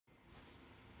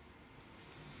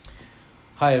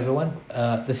Hi everyone,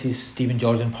 this is Stephen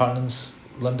George and Partners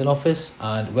London office,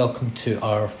 and welcome to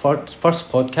our first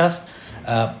podcast.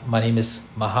 My name is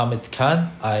Mohammed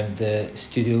Khan. I'm the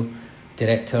studio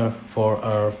director for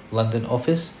our London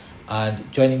office,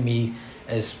 and joining me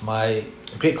is my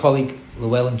great colleague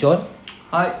Llewellyn John.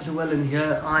 Hi, Llewellyn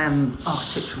here. I am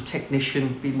architectural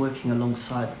technician, been working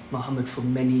alongside Mohammed for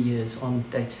many years on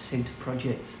data centre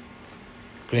projects.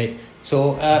 Great.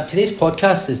 So today's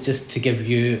podcast is just to give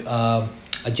you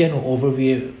a general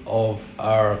overview of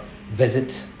our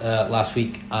visit last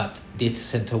week at Data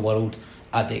Centre World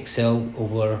at the Excel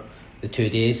over the 2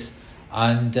 days.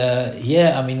 And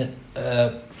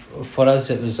for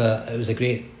us it was a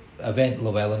great event,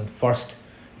 Llewellyn, first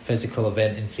physical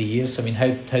event in 3 years. I mean, how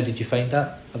did you find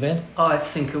that event? I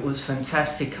think it was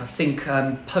fantastic. I think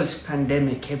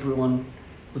post-pandemic everyone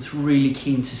was really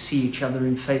keen to see each other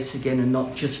in face again and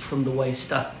not just from the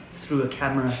waist up through a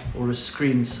camera or a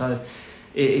screen. So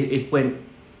it went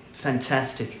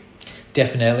fantastic.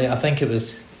 Definitely. I think it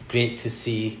was great to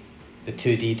see the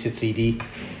 2D to 3D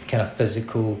kind of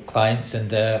physical clients, and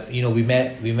we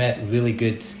met really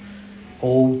good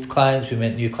old clients, we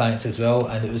met new clients as well,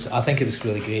 and I think it was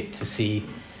really great to see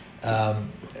kind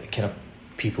of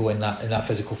people in that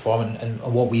physical form, and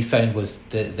what we found was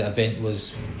the event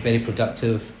was very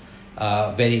productive,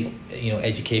 very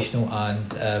educational,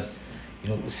 and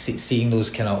seeing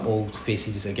those kind of old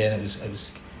faces again, it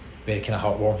was very kind of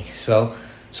heartwarming as well.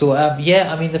 So I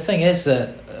mean, the thing is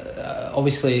that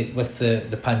obviously with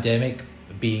the pandemic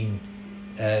being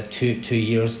 2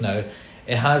 years now,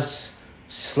 it has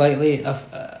slightly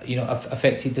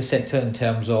affected the sector in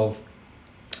terms of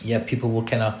people were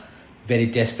kind of very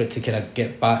desperate to kind of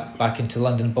get back into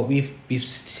London, but we've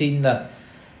seen that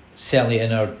certainly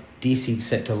in our DC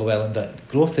sector, Llewellyn, that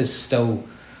growth is still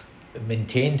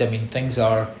maintained. I mean, things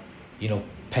are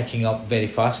picking up very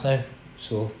fast now.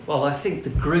 So, well, I think the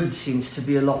grid seems to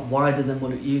be a lot wider than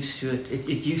what it used to.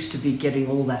 It used to be getting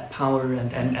all that power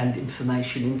and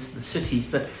information into the cities,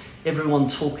 but everyone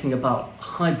talking about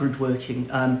hybrid working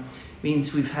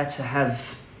means we've had to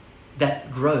have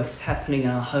that growth happening in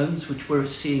our homes, which we're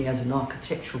seeing as an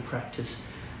architectural practice.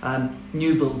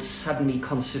 New builds suddenly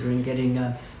considering getting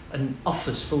an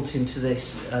office built into their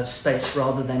space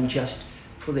rather than just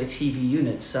for their TV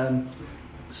units.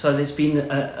 So there's been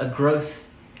a growth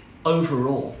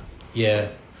overall. Yeah,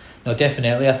 no,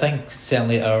 definitely. I think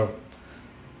certainly our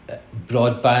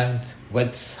broadband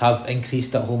widths have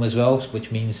increased at home as well, which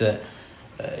means that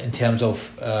in terms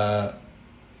of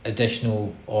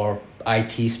additional or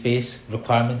IT space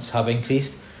requirements have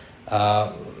increased.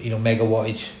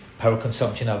 Megawattage power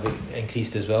consumption have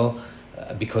increased as well,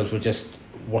 because we're just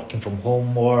working from home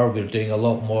more. We're doing a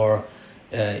lot more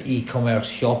e-commerce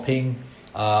shopping,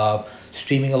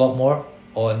 streaming a lot more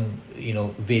on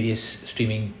various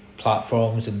streaming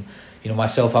platforms, and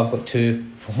myself, I've got 2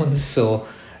 phones, so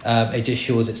it just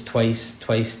shows it's twice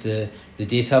the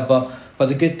data. But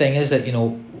the good thing is that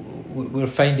we're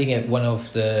finding it one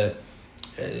of the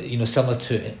similar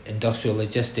to industrial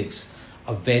logistics,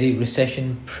 a very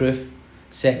recession proof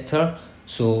sector.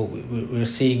 So we're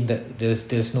seeing that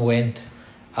there's no end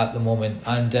at the moment,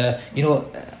 and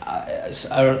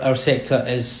our sector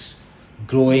is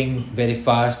growing very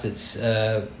fast. It's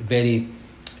very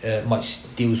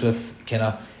much deals with kind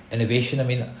of innovation. I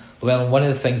mean, well, one of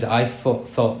the things that I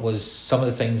thought was some of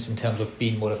the things in terms of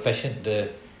being more efficient, the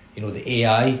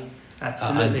AI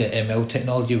and the ML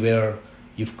technology, where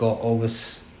you've got all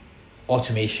this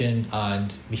automation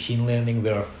and machine learning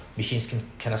where machines can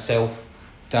kind of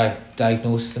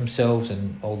self-diagnose themselves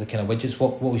and all the kind of widgets.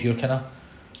 What was your kind of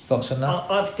thoughts on that?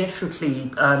 I've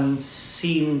definitely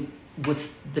seen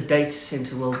with the data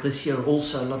centre world this year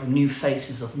also a lot of new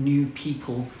faces of new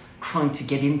people trying to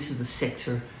get into the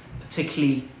sector,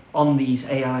 particularly on these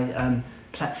AI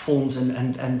platforms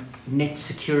and net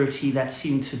security. That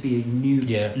seemed to be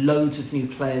loads of new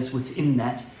players within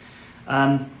that,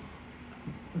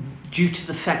 due to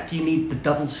the fact you need the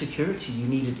double security. You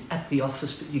need it at the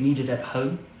office, but you need it at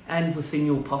home and within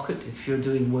your pocket if you're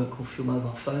doing work off your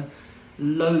mobile phone.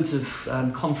 Loads of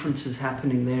conferences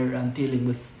happening there dealing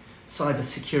with cyber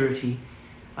security.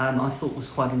 I thought was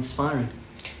quite inspiring.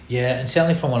 Yeah, and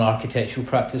certainly from an architectural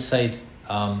practice side,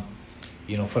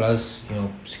 for us,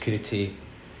 security,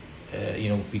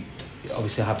 we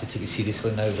obviously have to take it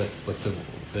seriously now with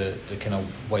the kind of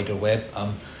wider web.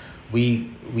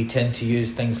 We tend to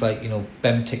use things like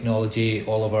BIM technology.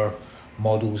 All of our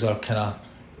models are kind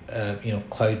of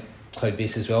cloud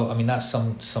based as well. I mean, that's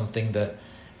something that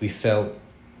we felt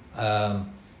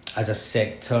as a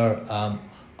sector,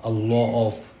 a lot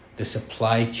of the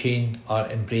supply chain are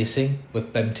embracing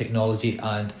with BIM technology,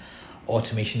 and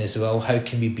automation as well. How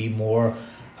can we be more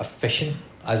efficient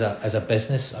as a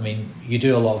business? I mean, you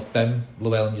do a lot of BIM,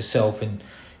 Llewellyn, yourself, and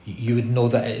you would know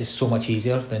that it is so much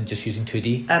easier than just using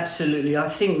 2D. Absolutely. I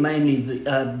think mainly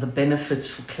the benefits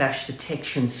for clash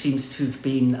detection seems to have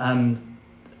been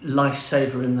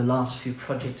lifesaver in the last few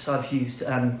projects I've used.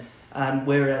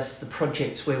 Whereas the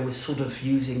projects where we're sort of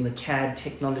using the CAD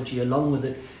technology along with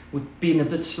it, we've been a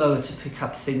bit slower to pick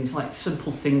up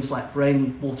simple things like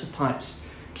rainwater pipes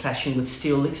clashing with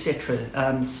steel,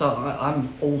 etc. So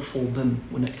I'm all for BIM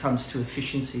when it comes to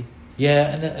efficiency.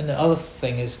 Yeah, and the other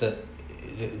thing is that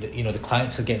the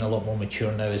clients are getting a lot more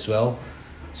mature now as well.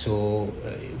 So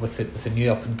with the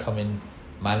new up and coming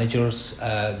managers,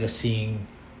 they're seeing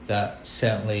that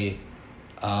certainly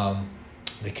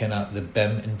the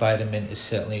BIM environment is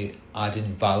certainly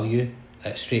adding value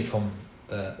straight from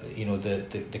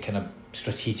the kind of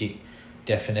strategic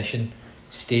definition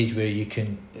stage, where you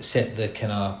can set the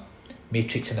kind of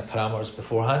matrix and the parameters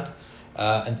beforehand.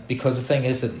 And because the thing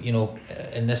is that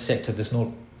in this sector there's not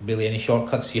really any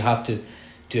shortcuts. You have to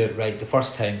do it right the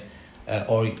first time,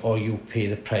 or you'll pay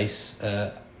the price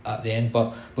at the end.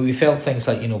 But we felt things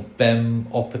like BIM,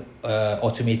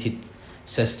 automated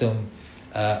system,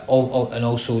 and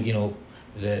also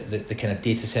the kind of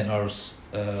data centers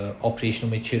operational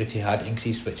maturity had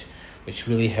increased, which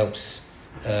really helps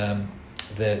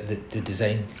the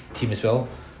design team as well.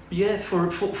 Yeah, for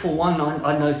one,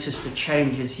 I noticed a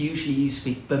change. As usually you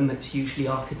speak BIM, it's usually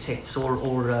architects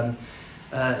or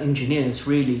engineers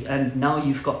really, and now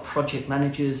you've got project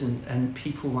managers and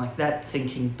people like that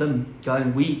thinking BIM,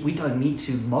 going we don't need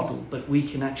to model, but we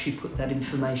can actually put that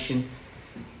information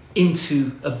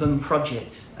into a BIM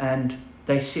project, and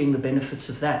they're seeing the benefits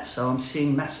of that. So I'm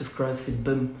seeing massive growth in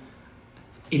BIM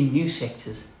in new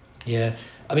sectors. Yeah,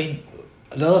 I mean,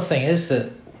 the other thing is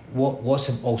that what's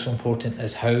also important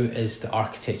is how is the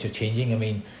architecture changing. I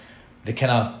mean, the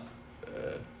kind of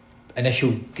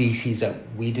initial DCs that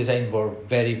we designed were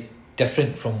very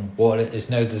different from what it is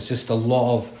now. There's just a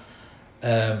lot of,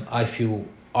 I feel,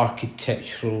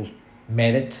 architectural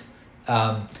merit.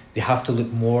 They have to look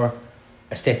more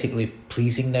aesthetically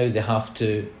pleasing now. They have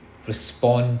to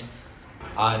respond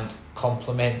and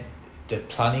complement the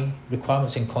planning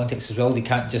requirements in context as well. They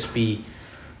can't just be,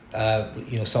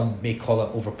 some may call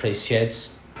it overpriced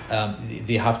sheds.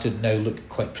 They have to now look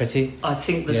quite pretty. I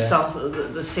think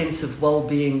the sense of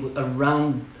well-being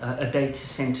around a data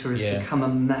centre has become a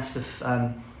massive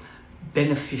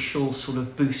beneficial sort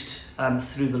of boost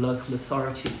through the local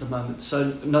authority at the moment.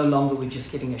 So no longer we're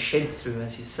just getting a shed through,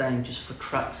 as you're saying, just for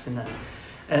trucks and that.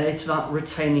 It's about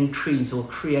retaining trees or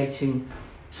creating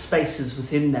spaces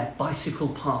within that, bicycle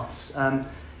paths,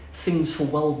 things for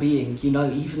well-being,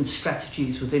 even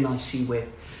strategies within IC where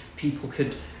people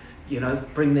could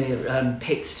bring their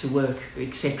pets to work,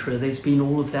 etc. There's been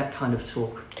all of that kind of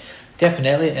talk.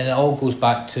 Definitely, and it all goes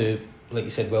back to, like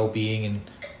you said, well-being, and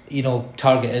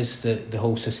target is the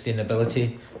whole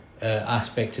sustainability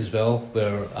aspect as well,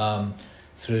 where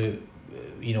through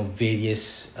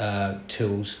various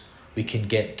tools we can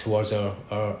get towards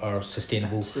our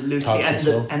sustainable Absolutely. targets as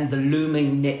well. And the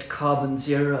looming net carbon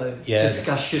zero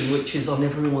discussion, which is on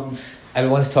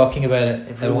Everyone's talking about it.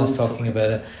 Everyone's talking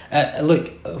about it.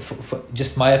 Look, for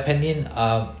just my opinion,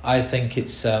 I think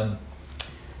it's a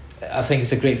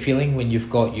great feeling when you've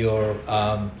got your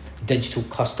digital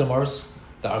customers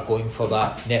that are going for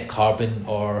that net carbon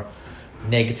or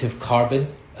negative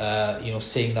carbon.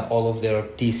 Saying that all of their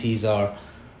DCs are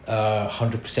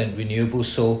 100% renewable.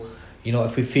 So,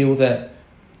 if we feel that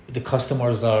the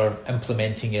customers are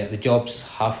implementing it, the job's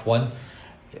half won.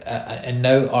 And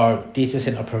now our data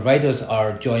center providers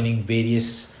are joining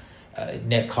various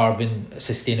net carbon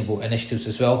sustainable initiatives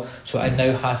as well. So it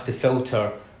now has to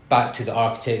filter back to the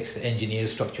architects, the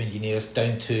engineers, structural engineers,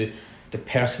 down to the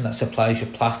person that supplies your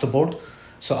plasterboard.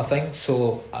 So I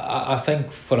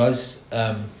think for us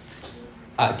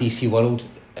at DC World,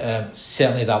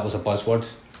 certainly that was a buzzword.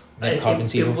 Net carbon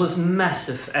zero. It was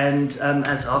massive, and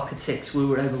as architects,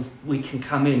 we can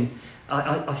come in.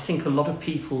 I think a lot of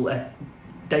people at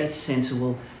data center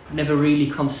will never really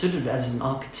consider it as an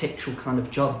architectural kind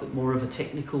of job, but more of a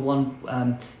technical one,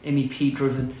 MEP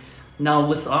driven. Now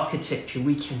with architecture,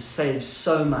 we can save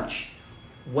so much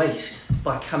waste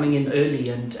by coming in early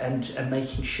and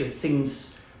making sure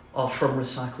things are from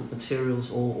recycled materials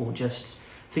or just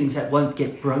things that won't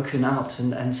get broken out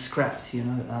and scrapped,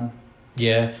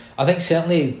 Yeah, I think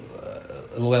certainly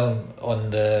Llewellyn, on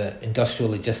the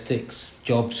industrial logistics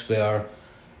jobs where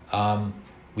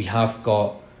we have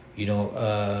got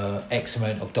X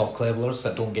amount of dock levelers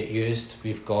that don't get used.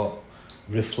 We've got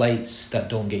roof lights that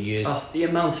don't get used. Oh, the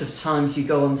amount of times you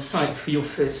go on site for your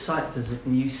first site visit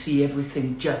and you see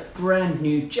everything just brand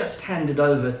new, just handed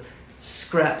over,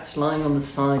 scrapped, lying on the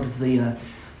side of the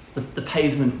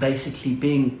pavement, basically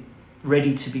being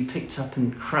ready to be picked up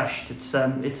and crushed.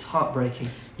 It's heartbreaking.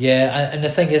 Yeah, and the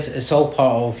thing is, it's all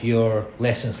part of your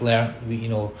lessons learned.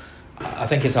 I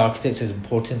think as architects, it's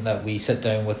important that we sit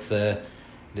down with the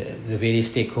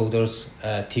various stakeholders,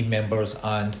 team members,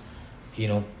 and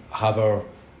have our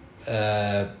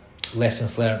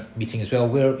lessons learned meeting as well,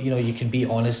 where you can be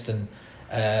honest and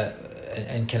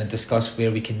kind of discuss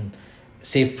where we can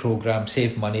save programs,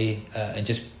 save money, and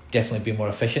just definitely be more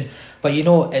efficient. But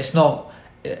it's not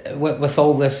with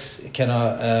all this kind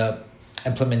of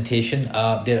implementation.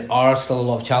 There are still a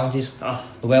lot of challenges,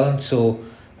 Llewellyn. So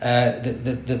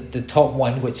the top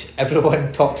one, which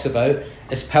everyone talks about,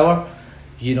 is power.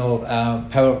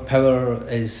 Power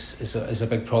is a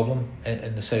big problem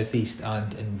in the southeast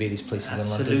and in various places in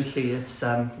London. Absolutely, it's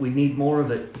we need more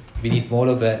of it. We need more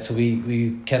of it, so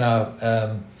we kind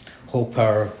of hope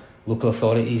our local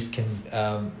authorities can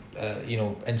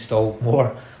install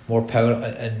more power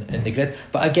in the grid.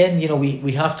 But again,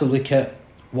 we have to look at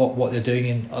what they're doing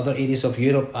in other areas of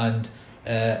Europe and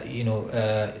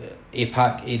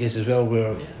APAC areas as well,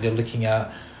 where they're looking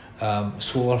at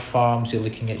solar farms, they're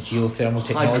looking at geothermal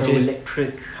technology,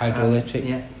 hydroelectric.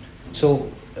 Yeah.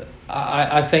 So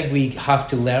I think we have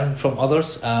to learn from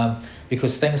others,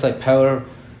 because things like power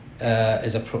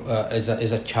is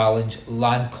a challenge.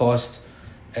 Land cost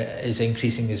is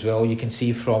increasing as well. You can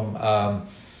see from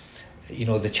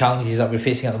the challenges that we're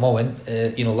facing at the moment.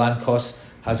 Land cost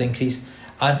has increased,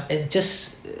 and it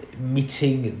just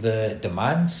meeting the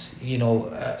demands.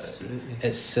 Absolutely.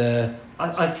 It's.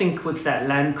 I think with that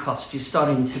land cost, you're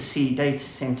starting to see data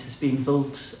centres being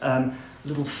built a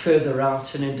little further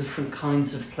out and in different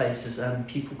kinds of places.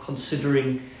 People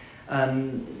considering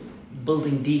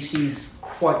building DCs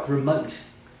quite remote,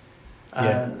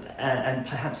 and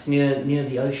perhaps near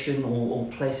the ocean or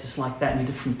places like that in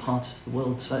different parts of the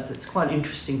world. So it's quite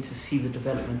interesting to see the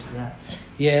development of that.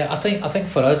 Yeah, I think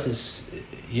for us is,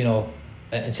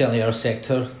 and certainly our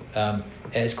sector,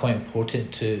 it's quite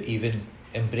important to even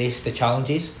embrace the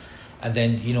challenges, and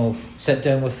then sit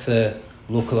down with the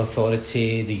local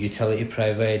authority, the utility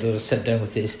providers, sit down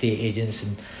with the estate agents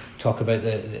and talk about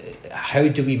how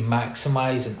do we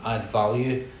maximise and add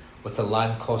value with the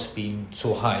land cost being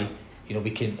so high.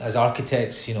 We can, as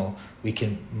architects, we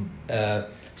can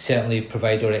certainly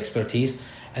provide our expertise,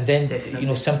 and then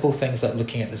Definitely. Simple things like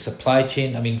looking at the supply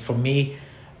chain. I mean, for me,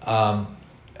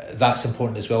 that's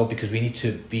important as well, because we need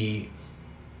to be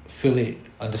fully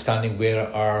understanding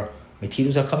where our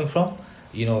materials are coming from.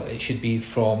 It should be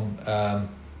from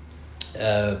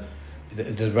the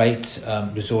right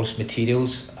resource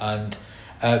materials, and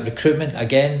recruitment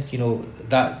again.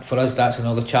 That for us, that's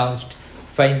another challenge.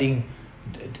 Finding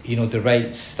the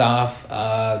right staff,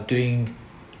 doing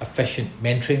efficient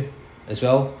mentoring as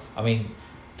well. I mean,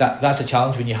 that's a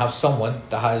challenge when you have someone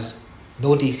that has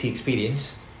no DC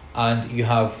experience and you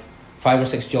have 5 or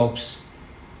 6 jobs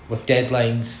with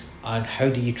deadlines, and how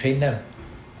do you train them?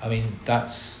 I mean, that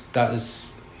is a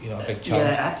big challenge.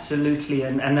 Yeah, absolutely,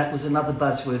 and that was another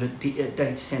buzzword at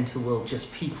data centre world,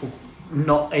 just people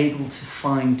not able to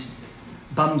find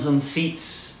bums on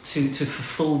seats to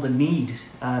fulfil the need.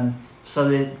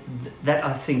 So that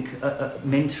I think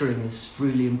mentoring is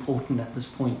really important at this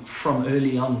point, from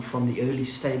early on, from the early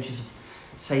stages of,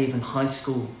 say, even high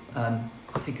school.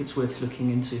 I think it's worth looking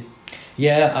into.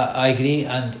 Yeah, I agree,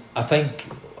 and I think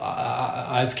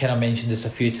I've kind of mentioned this a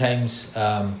few times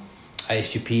at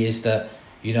SUP, is that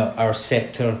our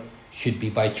sector should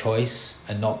be by choice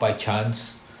and not by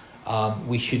chance.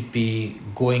 We should be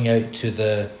going out to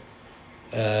the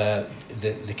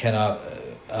kind of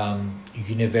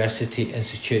university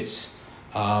institutes.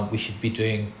 We should be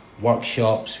doing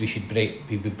workshops. We should be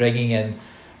bringing in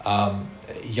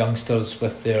youngsters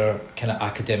with their kind of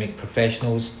academic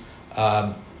professionals.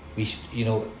 Which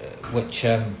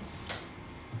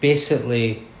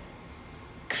basically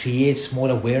creates more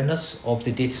awareness of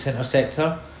the data center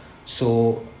sector.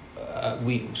 So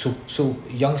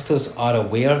youngsters are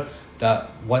aware that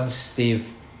once they've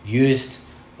used,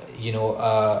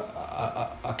 a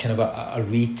kind of a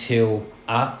retail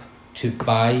app to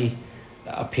buy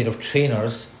a pair of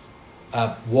trainers,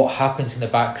 what happens in the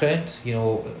background,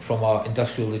 from our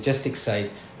industrial logistics side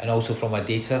and also from a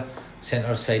data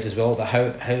center side as well.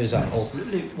 How is that all?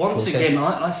 Absolutely. Once processed? again,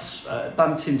 I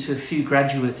bumped into a few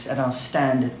graduates at our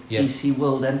stand at DC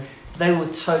World, and they were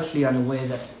totally unaware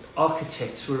that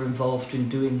architects were involved in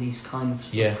doing these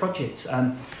kinds of projects.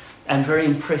 and very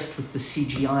impressed with the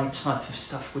CGI type of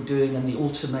stuff we're doing and the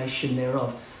automation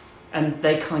thereof. And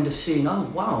they kind of seeing, oh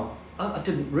wow, I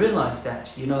didn't realise that.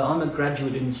 You know, I'm a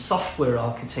graduate in software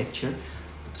architecture,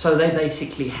 so they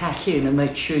basically hack in and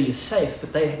make sure you're safe,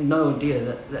 but they had no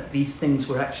idea that these things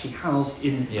were actually housed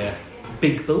in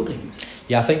big buildings.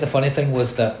 Yeah, I think the funny thing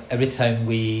was that every time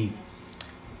we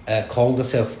called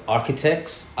ourselves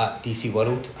architects at DC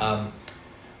World,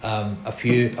 a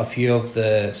few of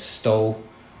the stall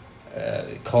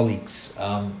colleagues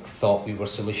thought we were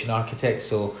solution architects.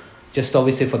 So just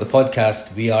obviously for the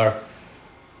podcast, we are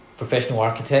professional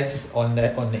architects on the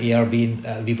ARB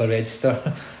and Viva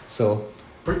Register. So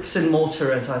bricks and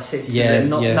mortar, as I said to them,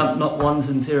 not ones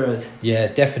and zeros. Yeah,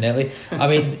 definitely. I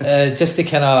mean, just to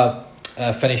kind of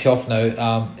finish off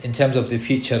now, in terms of the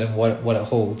future and what it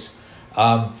holds.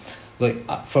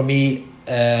 Look, for me,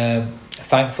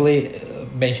 thankfully,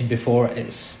 mentioned before,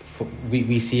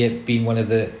 we see it being one of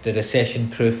the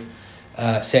recession-proof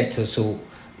sectors. So,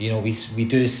 you know, we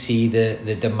do see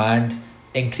the demand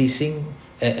increasing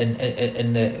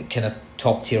in the kind of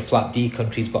top tier flat D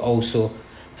countries, but also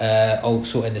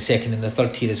in the second and the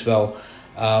third tier as well.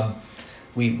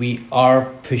 We are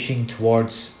pushing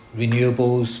towards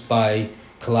renewables by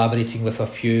collaborating with a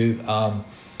few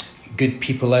good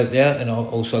people out there, and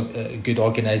also good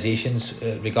organisations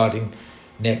regarding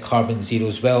net carbon zero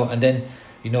as well. And then,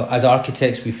 you know, as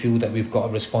architects, we feel that we've got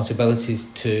a responsibility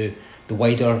to the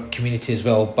wider community as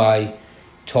well by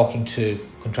talking to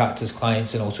contractors,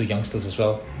 clients, and also youngsters as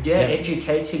well.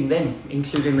 Educating them,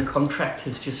 including the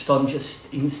contractors, just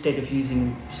instead of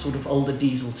using sort of older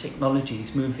diesel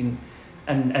technologies, moving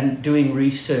and doing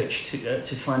research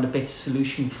to find a better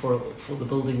solution for the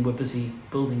building we're busy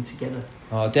building together.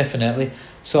 Oh, definitely.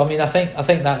 So I mean, I think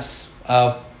that's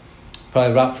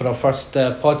probably a wrap for our first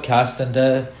podcast,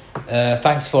 and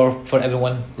thanks for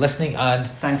everyone listening, and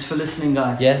thanks for listening,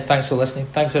 guys. Yeah, thanks for listening.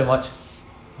 Thanks very much.